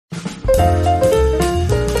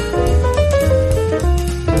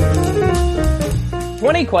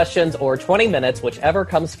20 questions or 20 minutes, whichever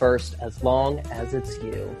comes first, as long as it's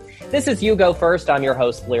you. This is You Go First. I'm your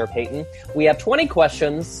host, Blair Payton. We have 20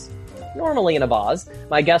 questions, normally in a vase.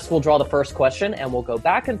 My guest will draw the first question, and we'll go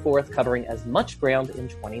back and forth, covering as much ground in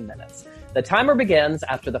 20 minutes. The timer begins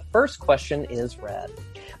after the first question is read.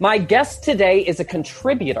 My guest today is a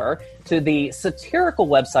contributor to the satirical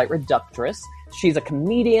website Reductress. She's a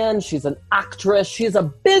comedian, she's an actress, she's a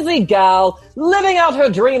busy gal living out her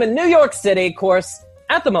dream in New York City. Of course,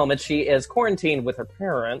 at the moment, she is quarantined with her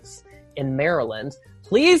parents in Maryland.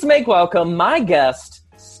 Please make welcome my guest,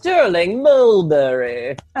 Sterling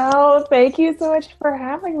Mulberry. Oh, thank you so much for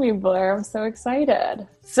having me, Blair. I'm so excited.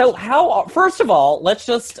 So first of all, let's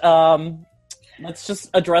just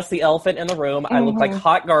address the elephant in the room. I look like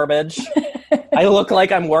hot garbage. I look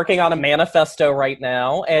like I'm working on a manifesto right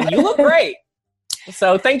now, and you look great.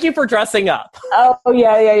 So thank you for dressing up. Oh,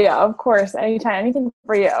 yeah. Of course. Anytime. Anything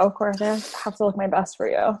for you. Of course. I have to look my best for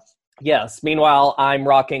you. Yes. Meanwhile, I'm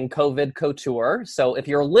rocking COVID couture. So if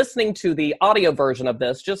you're listening to the audio version of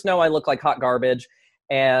this, just know I look like hot garbage,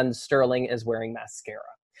 and Sterling is wearing mascara.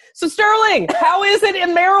 So Sterling, how is it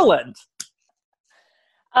in Maryland?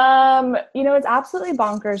 It's absolutely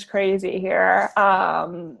bonkers crazy here.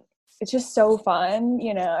 It's just so fun.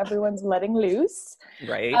 Everyone's letting loose.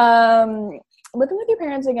 Right. Living with your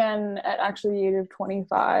parents again at actually the age of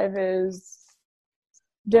 25 is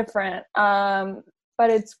different. But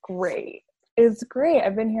it's great. It's great.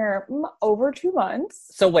 I've been here over 2 months.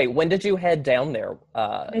 So wait, when did you head down there?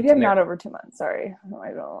 Maybe I'm not over 2 months. Sorry.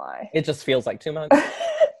 I don't lie. It just feels like 2 months.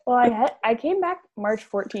 Well, I came back March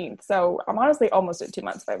 14th, so I'm honestly almost at 2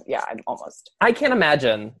 months. But yeah, I'm almost. I can't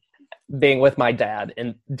imagine being with my dad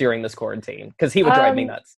during this quarantine, because he would drive me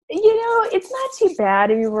nuts. It's not too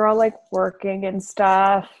bad. I mean, we're all like working and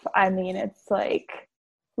stuff. I mean, it's like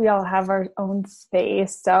we all have our own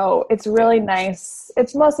space, so it's really nice.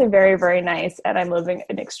 It's mostly very, very nice, and I'm living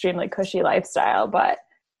an extremely cushy lifestyle, but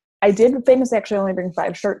I did famously actually only bring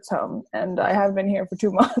 5 shirts home, and I have been here for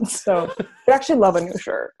 2 months, so I actually love a new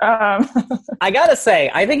shirt. I gotta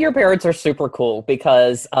say, I think your parents are super cool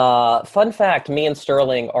because, fun fact, me and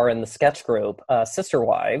Sterling are in the sketch group, Sister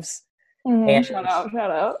Wives. Mm-hmm. And shout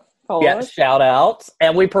out. Follow yeah, us. Shout out.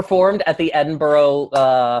 And we performed at the Edinburgh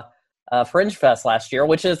Fringe Fest last year,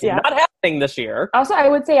 which is not happening this year. Also, I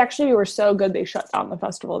would say actually we were so good they shut down the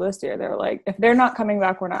festival this year. They were like, if they're not coming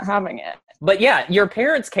back, we're not having it. But yeah, your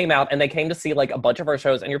parents came out and they came to see like a bunch of our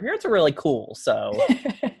shows, and your parents are really cool. So,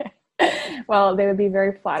 well, they would be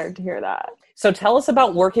very flattered to hear that. So tell us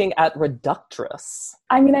about working at Reductress.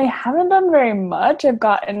 I mean, I haven't done very much. I've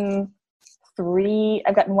gotten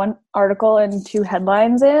 1 article and 2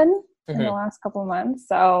 headlines in the last couple of months.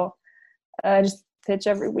 So I just pitch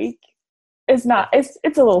every week. It's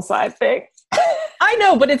a little side thing. I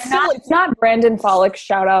know, but it's not Brandon Follick.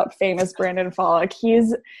 Shout out famous Brandon Follick.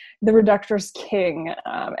 He's the Reductress king.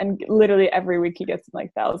 And literally every week he gets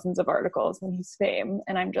like thousands of articles and he's fame.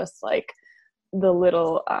 And I'm just like the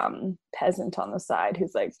little peasant on the side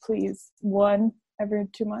who's like, please, 1 every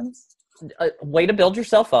 2 months. Way to build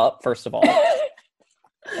yourself up, first of all.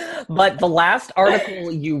 But the last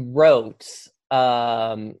article you wrote,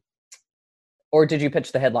 or did you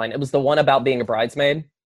pitch the headline? It was the one about being a bridesmaid?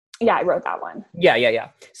 Yeah, I wrote that one. Yeah.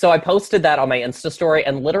 So I posted that on my Insta story,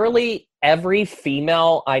 and literally every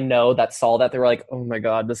female I know that saw that, they were like, oh my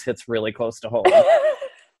God, this hits really close to home.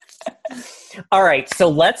 All right, so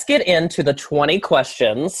let's get into the 20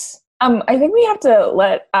 questions. I think we have to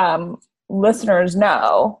let listeners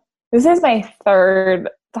know, this is my 3rd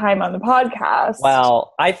time on the podcast.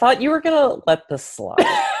 Well, I thought you were going to let this slide.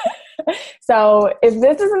 So if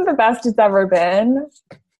this isn't the best it's ever been,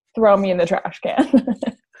 throw me in the trash can.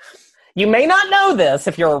 You may not know this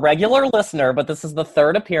if you're a regular listener, but this is the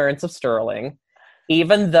 3rd appearance of Sterling,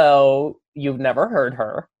 even though you've never heard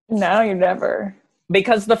her. No, you never.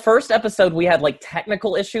 Because the first episode, we had like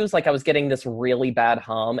technical issues. Like I was getting this really bad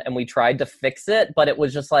hum and we tried to fix it, but it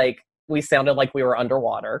was just like, we sounded like we were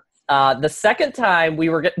underwater. The second time we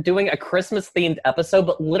were doing a Christmas themed episode,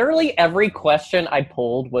 but literally every question I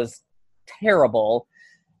pulled was terrible.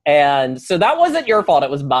 And so that wasn't your fault. It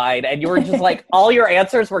was mine. And you were just like, all your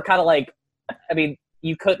answers were kind of like, I mean,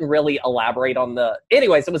 you couldn't really elaborate on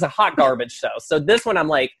anyways, it was a hot garbage show. So this one I'm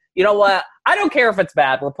like, you know what? I don't care if it's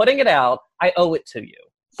bad. We're putting it out. I owe it to you.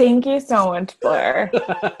 Thank you so much, Blair.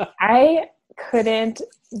 I couldn't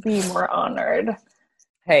be more honored.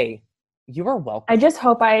 Hey, you are welcome. I just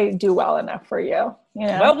hope I do well enough for you.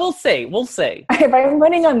 Well, we'll see. We'll see. If I'm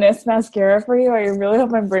putting on this mascara for you, I really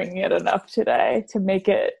hope I'm bringing it enough today to make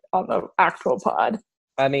it on the actual pod.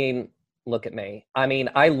 I mean, look at me. I mean,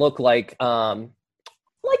 I look like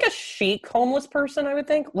like a chic homeless person, I would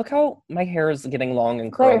think. Look how my hair is getting long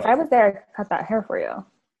and Claire, curly. if I was there, I could cut that hair for you.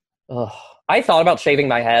 Ugh. I thought about shaving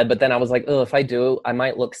my head, but then I was like, oh, if I do, I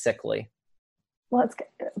might look sickly. Well,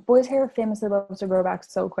 boys' hair famously loves to grow back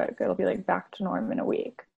so quick. It'll be like back to norm in a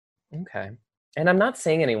week. Okay. And I'm not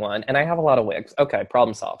seeing anyone, and I have a lot of wigs. Okay,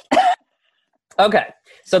 problem solved. Okay.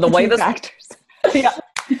 So the way this factors. yeah.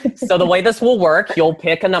 So the way this will work, you'll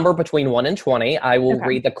pick a number between 1 and 20. I will Okay.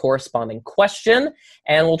 read the corresponding question,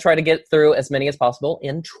 and we'll try to get through as many as possible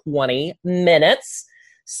in 20 minutes.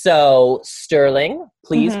 So, Sterling,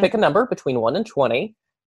 please pick a number between 1 and 20.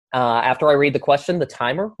 After I read the question, the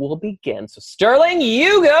timer will begin. So, Sterling,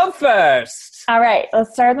 you go first. All right,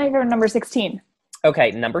 let's start with my number 16.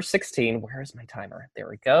 Okay, number 16. Where is my timer? There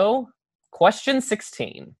we go. Question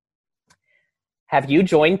 16. Have you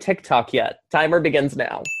joined TikTok yet? Timer begins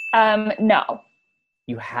now. No.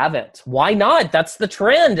 You haven't. Why not? That's the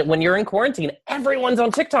trend. When you're in quarantine, everyone's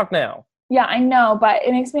on TikTok now. Yeah, I know, but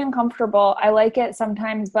it makes me uncomfortable. I like it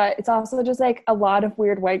sometimes, but it's also just like a lot of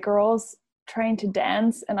weird white girls trying to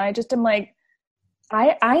dance, and I just am like,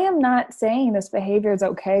 I am not saying this behavior is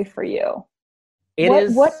okay for you.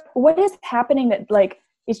 What is happening that like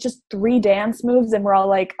it's just 3 dance moves and we're all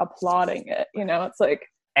like applauding it, you know? It's like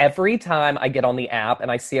every time I get on the app and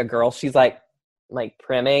I see a girl, she's like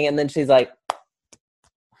priming, and then she's like,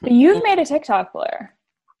 you've made a TikTok, Blair.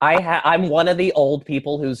 I'm one of the old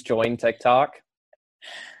people who's joined TikTok.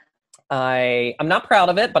 I'm not proud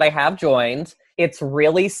of it, but I have joined. It's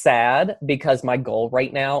really sad because my goal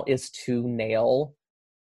right now is to nail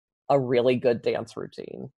a really good dance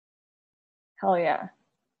routine. Hell yeah.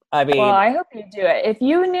 I mean, well, I hope you do it. If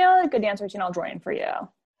you nail a good dance routine, I'll join for you.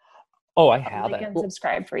 Oh, I have like it. And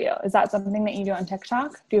subscribe for you. Is that something that you do on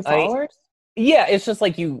TikTok? Do you have followers? Yeah, it's just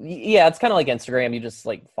like it's kind of like Instagram. You just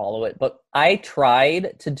like follow it. But I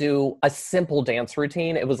tried to do a simple dance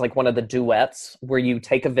routine. It was like one of the duets where you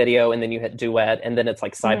take a video and then you hit duet and then it's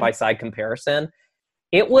like side-by-side comparison.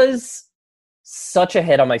 It was such a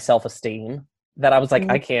hit on my self-esteem that I was like,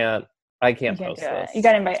 I can't post this. You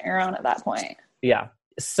got to invite your own at that point. Yeah.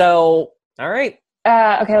 So, all right.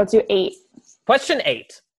 Okay, let's do 8. Question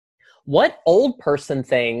 8. What old person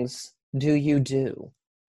things do you do?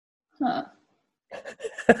 Huh.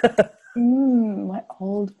 What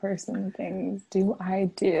old person things do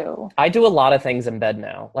I do? I do a lot of things in bed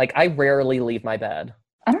now. Like, I rarely leave my bed.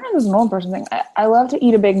 I don't know if this is an old person thing. I love to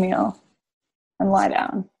eat a big meal and lie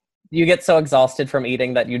down. You get so exhausted from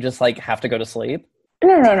eating that you just, like, have to go to sleep?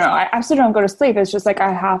 No. I absolutely don't go to sleep. It's just, like,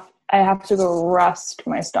 I have to go rest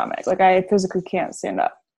my stomach. Like, I physically can't stand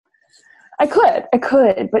up. I could,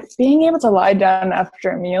 but being able to lie down after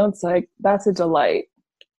a meal, it's like, that's a delight.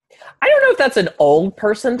 I don't know if that's an old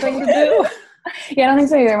person thing to do. Yeah, I don't think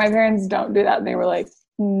so either. My parents don't do that. And they were like,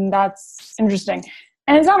 that's interesting.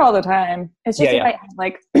 And it's not all the time. It's just if I have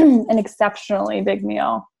like an exceptionally big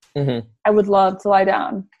meal, I would love to lie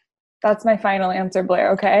down. That's my final answer,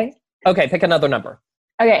 Blair. Okay? Okay, pick another number.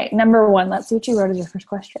 Okay, number 1. Let's see what you wrote as your first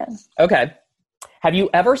question. Okay. Have you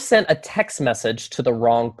ever sent a text message to the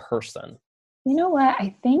wrong person? You know what?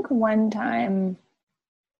 I think one time...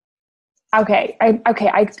 Okay,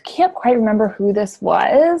 I can't quite remember who this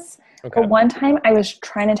was, but one time I was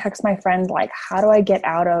trying to text my friend, like, how do I get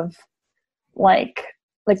out of, like,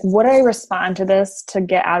 what do I respond to this to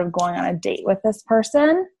get out of going on a date with this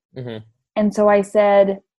person? And so I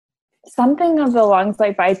said something of the lines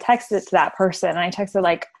like, I texted it to that person, and I texted,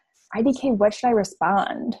 like, IDK, what should I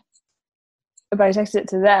respond? But I texted it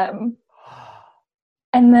to them.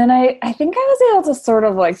 And then I think I was able to sort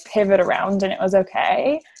of, like, pivot around, and it was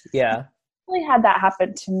okay. Yeah. Had that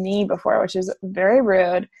happen to me before, which is very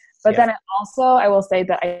rude. But then I will say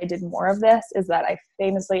that I did more of this, is that I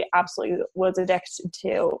famously absolutely was addicted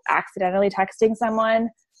to accidentally texting someone,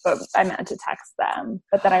 but I meant to text them.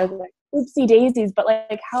 But then I was like, oopsie daisies, but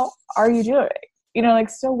like, how are you doing? You know, like,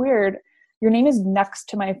 so weird. Your name is next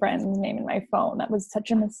to my friend's name in my phone. That was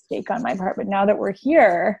such a mistake on my part. But now that we're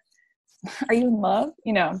here, are you in love?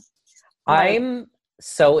 You know, I'm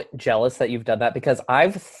so jealous that you've done that because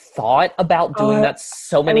I've thought about doing that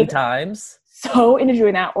so many times. So into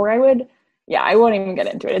doing that, or I won't even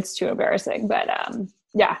get into it. It's too embarrassing, but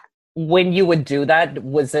yeah. When you would do that,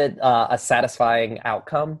 was it a satisfying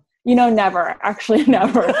outcome? You know, never. Actually,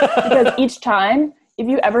 never. Because each time, if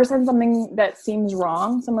you ever send something that seems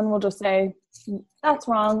wrong, someone will just say, that's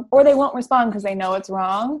wrong. Or they won't respond because they know it's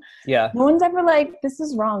wrong. Yeah. No one's ever like, this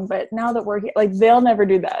is wrong. But now that we're here, like, they'll never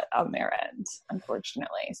do that on their end,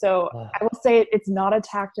 unfortunately. So I will say it's not a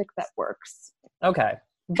tactic that works. Okay.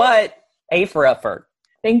 But A for effort.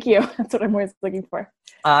 Thank you. That's what I'm always looking for.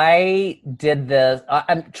 I did this.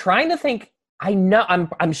 I'm trying to think. I know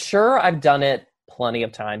I'm sure I've done it plenty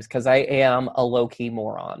of times because I am a low-key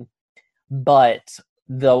moron. But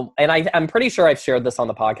I'm pretty sure I've shared this on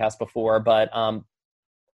the podcast before, but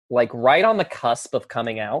like right on the cusp of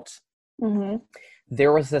coming out,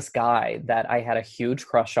 there was this guy that I had a huge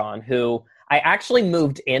crush on who I actually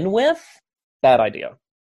moved in with. Bad idea.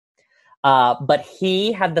 But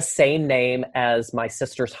he had the same name as my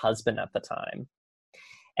sister's husband at the time.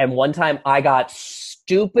 And one time I got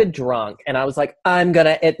stupid drunk and I was like, I'm going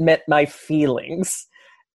to admit my feelings.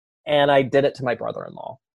 And I did it to my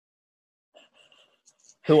brother-in-law,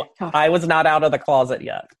 who I was not out of the closet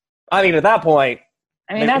yet. I mean, at that point.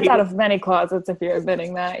 I mean, that's out of many closets if you're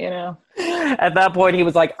admitting that, you know. At that point, he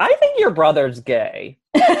was like, I think your brother's gay.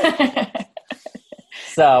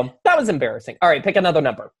 So that was embarrassing. All right, pick another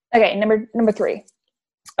number. Okay, number 3.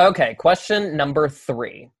 Okay, question number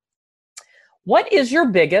 3. What is your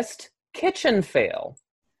biggest kitchen fail?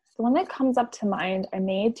 The one that comes up to mind, I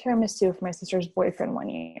made tiramisu for my sister's boyfriend one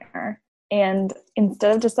year. And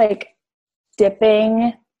instead of just like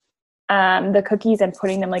dipping the cookies and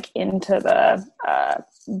putting them like into the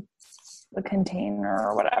container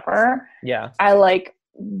or whatever, I like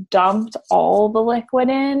dumped all the liquid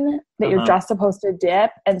in that you're just supposed to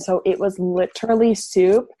dip. And so it was literally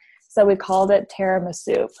soup. So we called it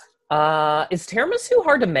tiramisu. Is tiramisu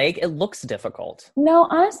hard to make? It looks difficult. No,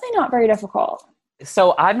 honestly, not very difficult.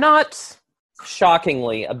 So I'm not,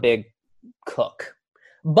 shockingly, a big cook.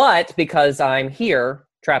 But because I'm here,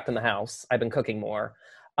 trapped in the house, I've been cooking more.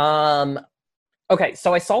 Okay,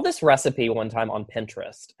 so I saw this recipe one time on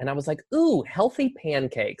Pinterest. And I was like, ooh, healthy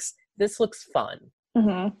pancakes. This looks fun.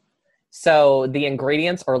 So the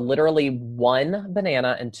ingredients are literally 1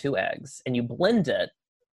 banana and 2 eggs. And you blend it.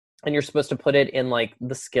 And you're supposed to put it in like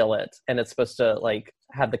the skillet, and it's supposed to like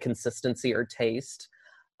have the consistency or taste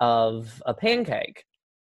of a pancake.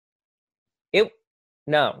 It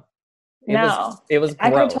was gross.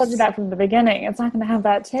 I could have told you that from the beginning. It's not going to have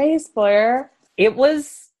that taste, Blair. It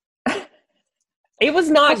was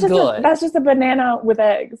not good. That's just a banana with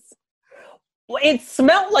eggs. Well, it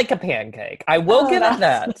smelled like a pancake. I will give it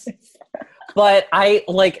that. But I,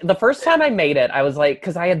 like, the first time I made it, I was like,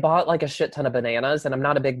 because I had bought, like, a shit ton of bananas, and I'm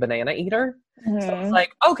not a big banana eater. So I was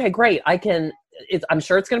like, okay, great. I'm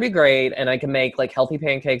sure it's going to be great, and I can make, like, healthy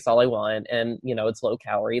pancakes all I want, and, you know, it's low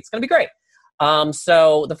calorie. It's going to be great.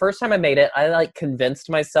 So the first time I made it, I, like, convinced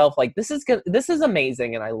myself, like, this is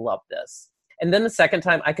amazing, and I love this. And then the second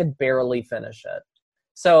time, I could barely finish it.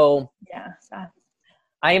 So yeah,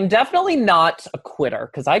 I am definitely not a quitter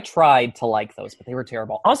because I tried to like those, but they were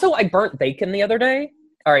terrible. Also, I burnt bacon the other day.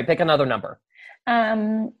 All right, pick another number.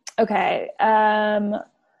 Okay.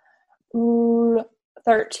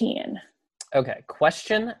 13. Okay,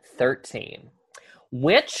 question 13.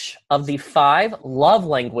 Which of the 5 love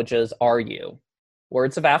languages are you?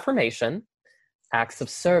 Words of affirmation, acts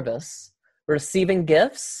of service, receiving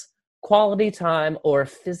gifts, quality time, or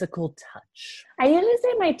physical touch? I usually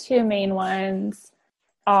say my 2 main ones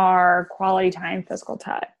are quality time, physical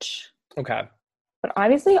touch. Okay. But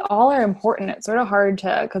obviously all are important. It's sort of hard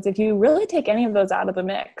to, because if you really take any of those out of the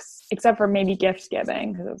mix, except for maybe gift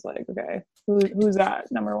giving, because it's like, okay, who's that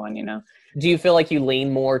number one, you know? Do you feel like you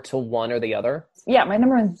lean more to one or the other? Yeah, my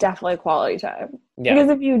number one is definitely quality time. Yeah.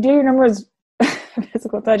 Because if you do your numbers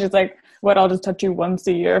physical touch, it's like, what, I'll just touch you once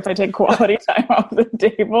a year. If I take quality time off the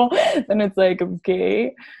table, then it's like,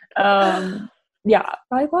 okay. Yeah,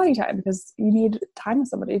 probably quality time, because you need time with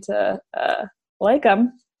somebody to like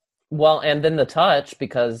them. Well, and then the touch,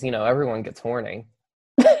 because, you know, everyone gets horny.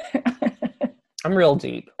 I'm real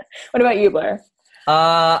deep. What about you, Blair?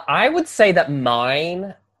 I would say that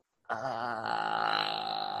mine,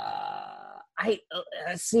 I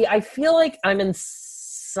feel like I'm in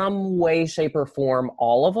some way, shape, or form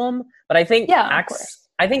all of them, but I think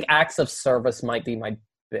acts of service might be my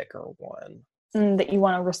bigger one. That you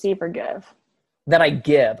want to receive or give? That I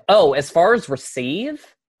give. Oh, as far as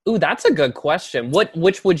receive? Ooh, that's a good question.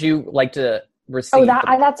 Which would you like to receive? Oh,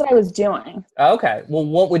 that's what I was doing. Okay. Well,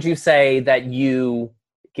 what would you say that you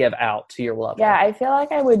give out to your lover? Yeah, I feel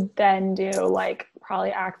like I would then do like probably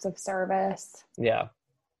acts of service. Yeah.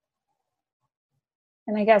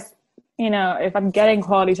 And I guess, you know, if I'm getting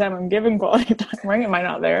quality time, I'm giving quality time. Right? Am I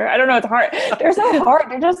not there? I don't know. It's hard. They're so hard.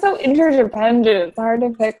 They're just so interdependent. It's hard to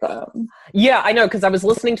pick them. Yeah, I know. Because I was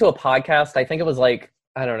listening to a podcast. I think it was like,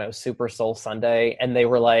 I don't know, Super Soul Sunday. And they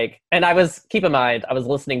were like, and keep in mind, I was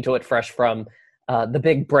listening to it fresh from the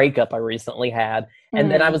big breakup I recently had. And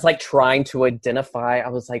then I was like trying to identify. I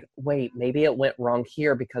was like, wait, maybe it went wrong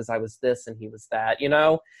here because I was this and he was that, you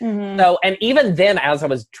know? Mm-hmm. So, and even then, as I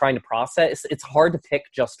was trying to process, it's hard to pick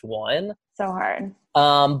just one. So hard.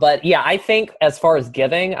 But yeah, I think as far as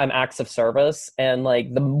giving, I'm acts of service. And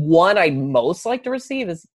like the one I most like to receive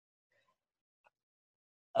is,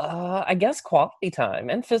 I guess, quality time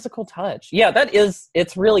and physical touch. Yeah,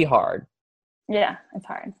 it's really hard. Yeah, it's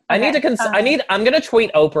hard. Okay. I'm going to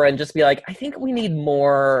tweet Oprah and just be like, I think we need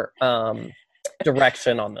more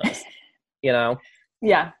direction on this, you know?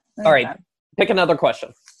 Yeah. All right. Pick another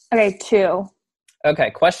question. Okay, 2.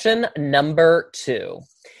 Okay, question number 2.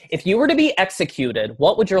 If you were to be executed,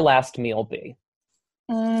 what would your last meal be?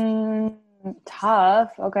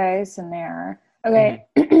 Tough. Okay, scenario. Okay,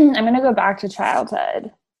 I'm going to go back to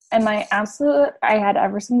childhood. And my absolute, I had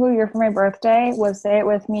every single year for my birthday was, say it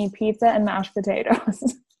with me, pizza and mashed potatoes.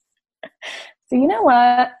 So you know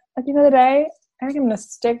what? At the end of the day, I think I'm going to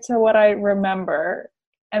stick to what I remember.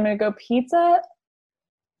 I'm going to go pizza,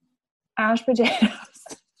 mashed potatoes,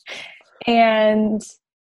 and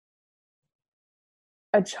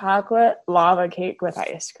a chocolate lava cake with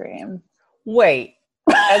ice cream. Wait,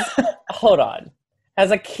 hold on.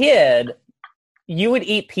 As a kid, you would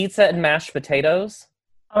eat pizza and mashed potatoes?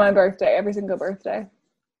 On my birthday, every single birthday.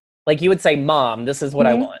 Like you would say, Mom, this is what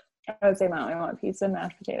I want. I would say, Mom, I want pizza and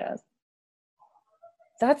mashed potatoes.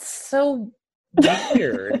 That's so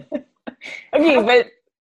weird. Okay, but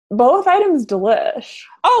both items delish.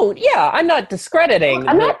 Oh, yeah, I'm not discrediting.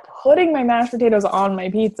 I'm not putting my mashed potatoes on my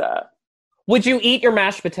pizza. Would you eat your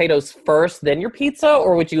mashed potatoes first, then your pizza?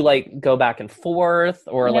 Or would you, like, go back and forth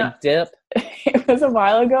or, like, dip? It was a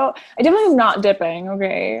while ago. I definitely am not dipping,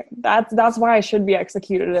 okay? That's why I should be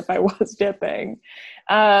executed if I was dipping.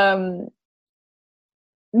 I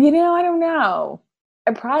don't know.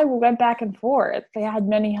 I probably went back and forth. They had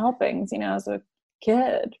many helpings, as a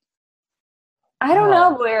kid. I don't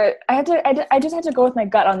know, Blair. I just had to go with my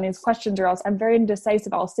gut on these questions, or else I'm very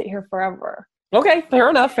indecisive. I'll sit here forever. Okay, fair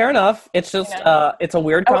enough. It's just, it's a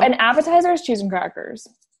weird... and appetizers, cheese and crackers.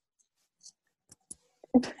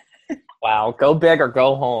 Wow, go big or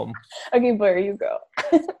go home. Okay, Blair, you go.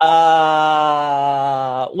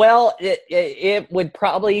 Well, it would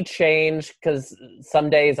probably change because some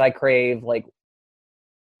days I crave, like,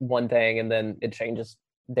 one thing and then it changes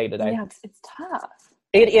day to day. Yeah, it's tough.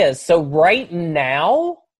 It is. So right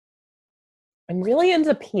now, I'm really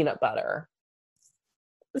into peanut butter.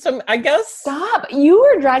 So I guess... Stop. You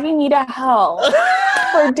were dragging me to hell.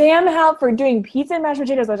 For damn hell for doing pizza and mashed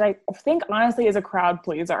potatoes, which I think honestly is a crowd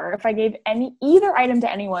pleaser. If I gave either item to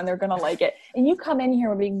anyone, they're going to like it. And you come in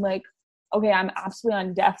here being like, okay, I'm absolutely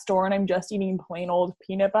on death's door and I'm just eating plain old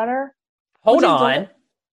peanut butter. Hold on.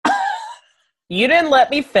 You didn't let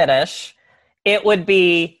me finish. It would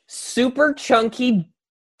be super chunky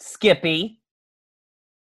Skippy.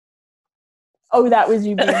 Oh, that was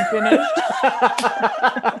you being finished?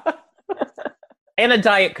 And a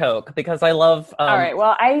Diet Coke, because I love... All right,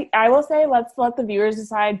 well, I will say, let's let the viewers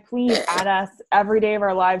decide. Please add us every day of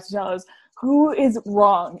our lives to tell us who is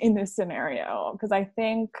wrong in this scenario, because I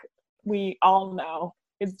think we all know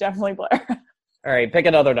it's definitely Blair. All right, pick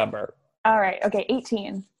another number. All right, okay,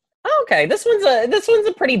 18. Okay, this one's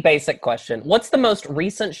a pretty basic question. What's the most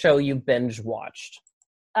recent show you binge watched?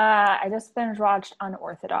 I just binge watched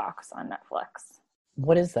Unorthodox on Netflix.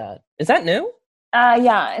 What is that? Is that new?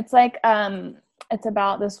 Yeah, it's like it's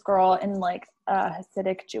about this girl in like a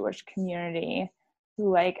Hasidic Jewish community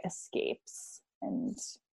who like escapes, and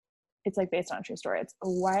it's like based on a true story. It's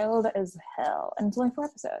wild as hell, and it's only 4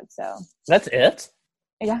 episodes. So that's it?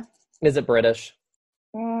 Yeah. Is it British?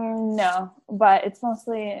 No, but it's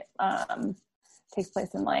mostly takes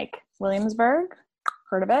place in like Williamsburg.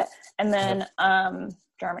 Heard of it? And then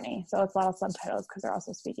Germany. So it's a lot of subtitles because they're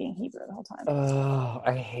also speaking Hebrew the whole time. Oh,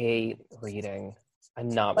 I hate reading. I'm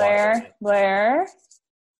not watching it. Blair.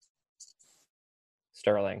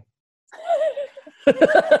 Sterling.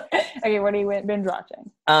 Okay, what are you binge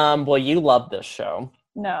watching? Well, you love this show.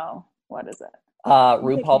 No. What is it?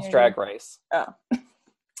 RuPaul's Drag Race.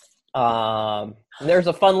 Oh. There's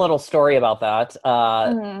a fun little story about that.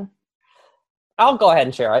 I'll go ahead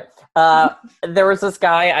and share it. There was this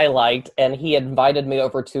guy I liked, and he invited me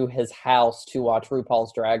over to his house to watch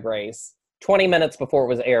RuPaul's Drag Race 20 minutes before it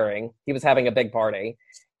was airing. He was having a big party,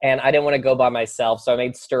 and I didn't want to go by myself, so I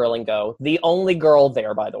made Sterling go. The only girl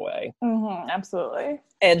there, by the way. Mm-hmm, absolutely.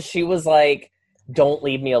 And she was like, don't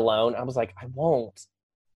leave me alone. I was like, I won't.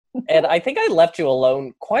 And I think I left you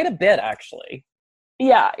alone quite a bit, actually.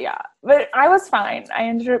 Yeah. But I was fine. I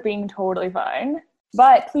ended up being totally fine.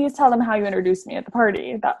 But please tell them how you introduced me at the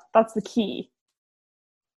party. That's the key.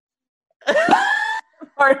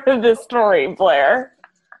 part of the story, Blair.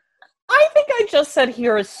 I think I just said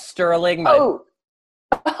here is Sterling. Oh,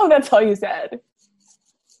 that's all you said.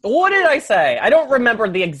 What did I say? I don't remember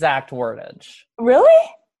the exact wordage. Really?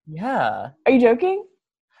 Yeah. Are you joking?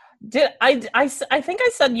 I think I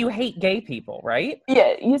said you hate gay people, right?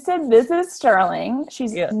 Yeah, you said this is Sterling.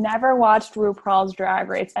 She's Yeah. never watched RuPaul's Drag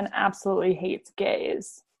Race and absolutely hates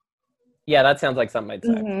gays. Yeah, that sounds like something I'd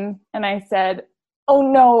say. Mm-hmm. And I said, "Oh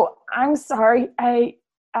no, I'm sorry. I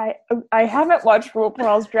haven't watched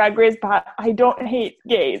RuPaul's Drag Race, but I don't hate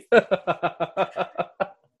gays."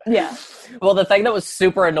 Yeah. Well, the thing that was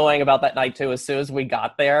super annoying about that night too, as soon as we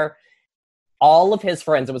got there, all of his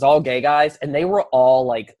friends, it was all gay guys, and they were all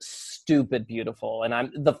like stupid beautiful.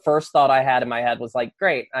 And the first thought I had in my head was like,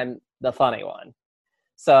 great, I'm the funny one.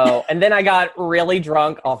 So, and then I got really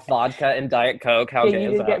drunk off vodka and Diet Coke. How gay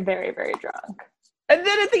you is did that? get very, very drunk. And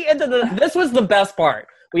then at the end of this was the best part.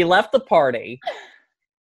 We left the party,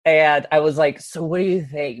 and I was like, so what do you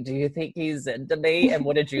think? Do you think he's into me? And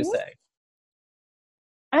what did you say?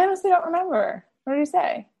 I honestly don't remember. What did you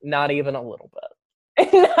say? Not even a little bit.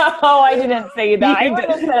 No, I didn't say that. I wouldn't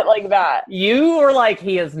have said it like that. You were like,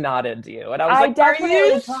 he is not into you. And I was like, are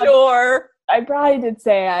you definitely sure? I probably did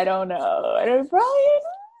say, I don't know. And I probably,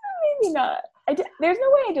 maybe not. There's no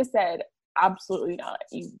way I just said, absolutely not.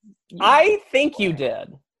 I think you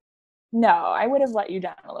did. No, I would have let you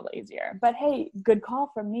down a little easier. But hey, good call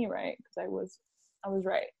from me, right? Because I was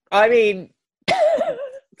right. I mean,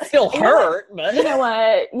 still hurt, but you know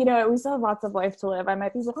what? We still have lots of life to live. I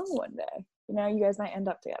might be wrong one day. You guys might end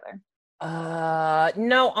up together.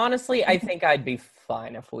 No, honestly, I think I'd be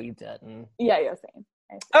fine if we didn't. Yeah, same.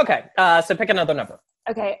 Okay, so pick another number.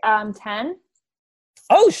 Okay, 10.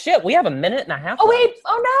 Oh shit, we have a minute and a half. Oh wait,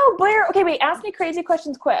 oh no, Blair. Okay, wait, ask me crazy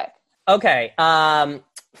questions quick. Okay,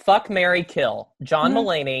 fuck, marry, kill. John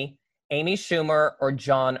Mulaney, Amy Schumer, or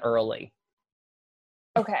John Early?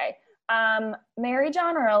 Okay, marry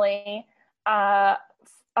John Early.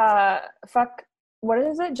 Fuck, what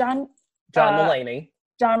is it? John Mulaney.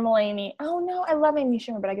 John Mulaney. Oh no, I love Amy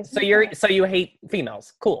Schumer, but I guess so you hate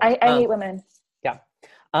females. Cool. I hate women. Yeah.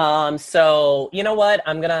 So you know what?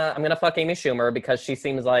 I'm gonna fuck Amy Schumer because she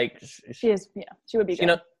seems like she is. Yeah, she would be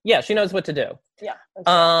good. She knows what to do. Yeah.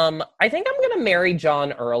 I think I'm gonna marry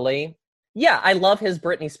John Early. Yeah, I love his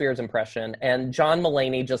Britney Spears impression, and John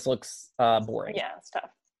Mulaney just looks boring. Yeah, it's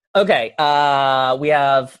tough. Okay, we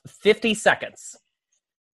have 50 seconds.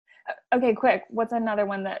 Okay, quick. What's another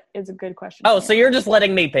one that is a good question? Oh, so you're just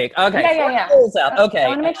letting me pick. Okay. Yeah. Okay. I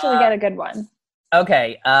want to make sure we get a good one.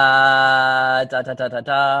 Okay.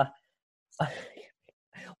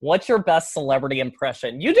 What's your best celebrity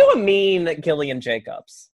impression? You do a mean Gillian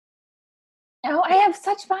Jacobs. Oh, I have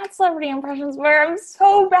such bad celebrity impressions where I'm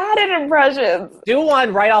so bad at impressions. Do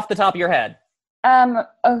one right off the top of your head.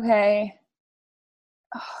 Okay.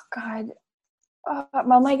 Oh, God.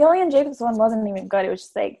 Well, my Gillian Jacobs one wasn't even good. It was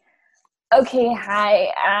just like, okay, hi.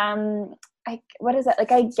 What is it?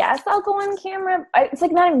 Like, I guess I'll go on camera. It's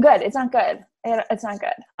like not even good. It's not good. It's not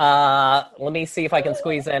good. Let me see if I can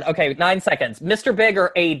squeeze in. Okay, 9 seconds. Mr. Big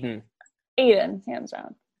or Aiden? Aiden, hands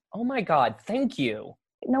down. Oh my God, thank you.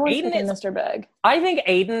 No one's thinking Mr. Big. I think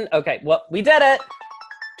Aiden. Okay, well, we did it.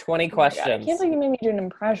 20 questions. God, I can't believe you made me do an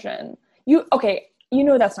impression. You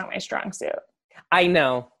know that's not my strong suit. I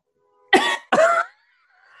know.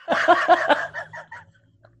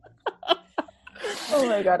 Oh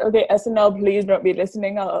my God. Okay, SNL, please don't be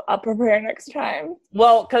listening. I'll prepare next time.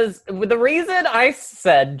 Well, because the reason I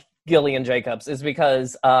said Gillian Jacobs is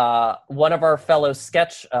because one of our fellow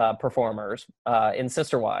sketch performers in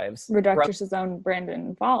Sister Wives, Reductress's own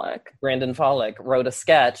Brandon Follick wrote a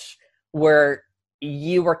sketch where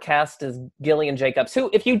you were cast as Gillian Jacobs, who,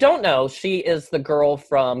 if you don't know, she is the girl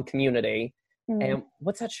from Community. Mm-hmm. And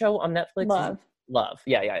what's that show on Netflix? Love.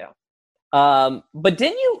 Yeah. But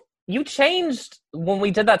didn't you changed when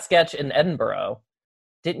we did that sketch in Edinburgh?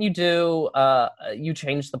 Didn't you do, you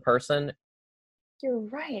changed the person? You're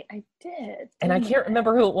right, I did. And I can't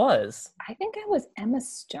remember who it was. I think I was Emma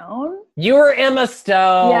Stone. You were Emma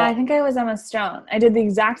Stone. Yeah, I think I was Emma Stone. I did the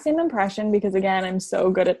exact same impression because, again, I'm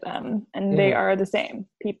so good at them. And they are the same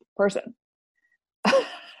person.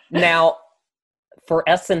 Now, for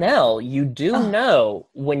SNL, you do know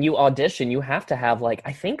when you audition, you have to have, like,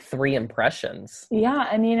 I think 3 impressions. Yeah,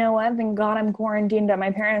 and you know what? Thank God I'm quarantined at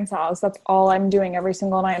my parents' house. That's all I'm doing every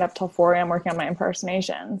single night up till 4 a.m. working on my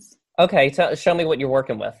impersonations. Okay, show me what you're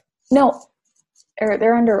working with. No,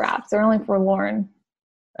 they're under wraps. They're only for Lauren.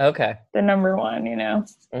 Okay. The number one,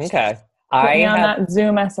 Okay. Put me on that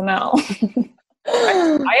Zoom SNL.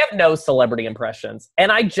 I have no celebrity impressions.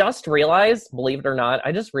 And I just realized, believe it or not,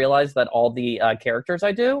 I just realized that all the characters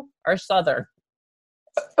I do are Southern.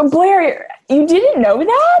 Blair, you didn't know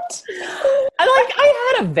that?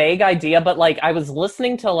 I had a vague idea, but like I was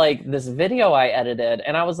listening to like this video I edited,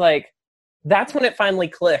 and I was like, that's when it finally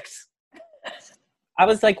clicked. I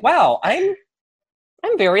was like, wow, I'm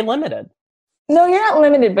very limited. No, you're not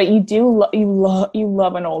limited, but you do you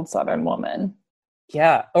love an old Southern woman.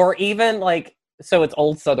 Yeah, or even like, so it's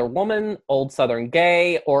old Southern woman, old Southern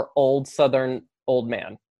gay, or old Southern old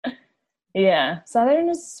man. Yeah, Southern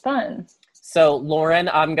is fun. So, Lauren,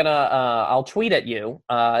 I'm gonna, I'll tweet at you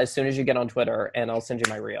as soon as you get on Twitter, and I'll send you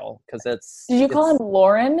my reel, because it's... Did you call him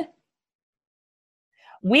Lauren?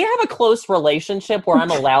 We have a close relationship where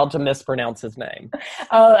I'm allowed to mispronounce his name.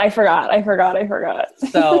 Oh, I forgot.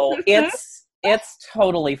 So, it's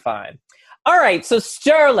totally fine. All right, so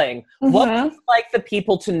Sterling, what would you like the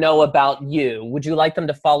people to know about you? Would you like them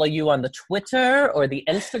to follow you on the Twitter or the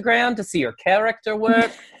Instagram to see your character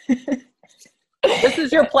work? This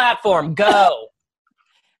is your platform. Go.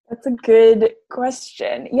 That's a good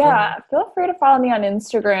question. Yeah, feel free to follow me on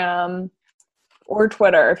Instagram or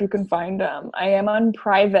Twitter if you can find them. I am on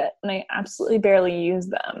private, and I absolutely barely use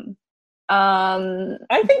them.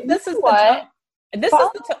 I think this is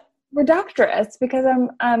Redactress, because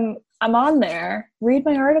I'm on there. Read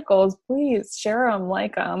my articles, please. Share them,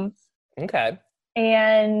 like them. Okay.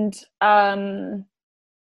 And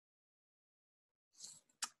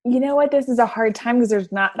you know what? This is a hard time because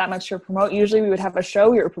there's not that much to promote. Usually we would have a show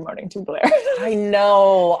we were promoting to, Blair. I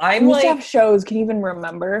know. We used to have shows. Can you even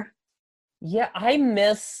remember? Yeah, I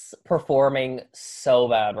miss performing so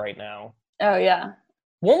bad right now. Oh, yeah.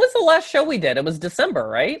 When was the last show we did? It was December,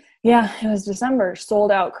 right? Yeah, it was December.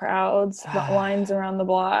 Sold out crowds, lines around the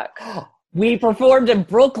block. We performed in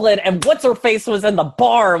Brooklyn, and What's-Her-Face was in the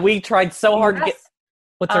bar. We tried so hard to get...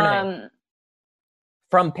 What's her name?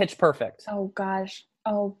 From Pitch Perfect. Oh, gosh.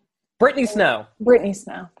 Oh, Brittany Snow. Brittany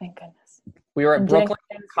Snow, thank goodness. We were at Brooklyn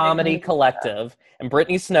Comedy Collective, and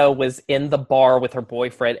Brittany Snow was in the bar with her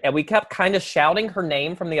boyfriend, and we kept kind of shouting her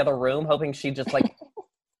name from the other room, hoping she'd just like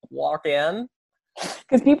walk in.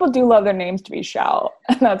 Because people do love their names to be shout,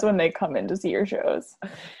 and that's when they come in to see your shows.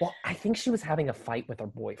 Well, I think she was having a fight with her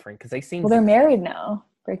boyfriend because they seemed... Well, they're married now.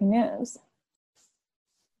 Breaking news.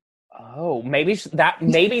 Oh, maybe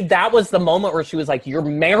that was the moment where she was like, "You're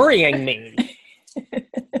marrying me."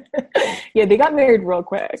 Yeah, they got married real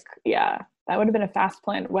quick. Yeah, that would have been a fast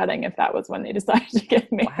planned wedding if that was when they decided to get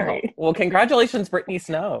married. Wow. Well, congratulations, Brittany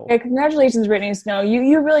Snow. Yeah, congratulations, Brittany Snow.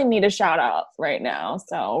 You really need a shout out right now,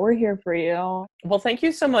 so we're here for you. Well, thank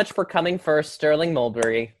you so much for coming first, Sterling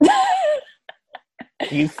Mulberry.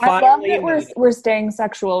 You I love that we're staying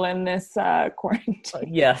sexual in this quarantine.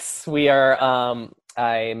 Yes, we are.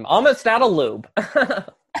 I'm almost out of lube.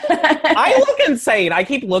 I look insane. I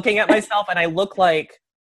keep looking at myself, and I look like...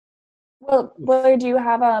 Well, Blair, do you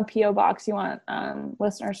have a P.O. box you want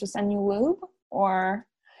listeners to send you lube? Or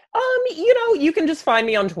you can just find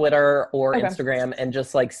me on Twitter or Instagram and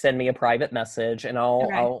just like send me a private message, and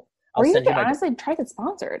I'll send you. Honestly, try to get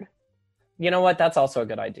sponsored. You know what? That's also a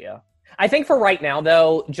good idea. I think for right now,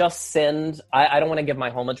 though, just send. I don't want to give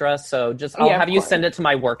my home address, so I'll have you send it to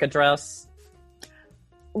my work address.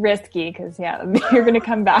 Risky, because you're going to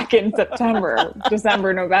come back in September,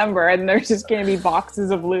 December, November, and there's just going to be boxes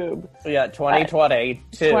of lube. Yeah,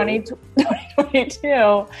 2022.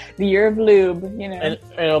 2022, the year of lube, And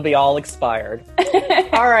it'll be all expired.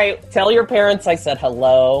 All right, tell your parents I said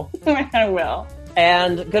hello. I will.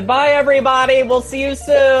 And goodbye, everybody. We'll see you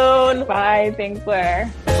soon. Bye. Thanks, Blair.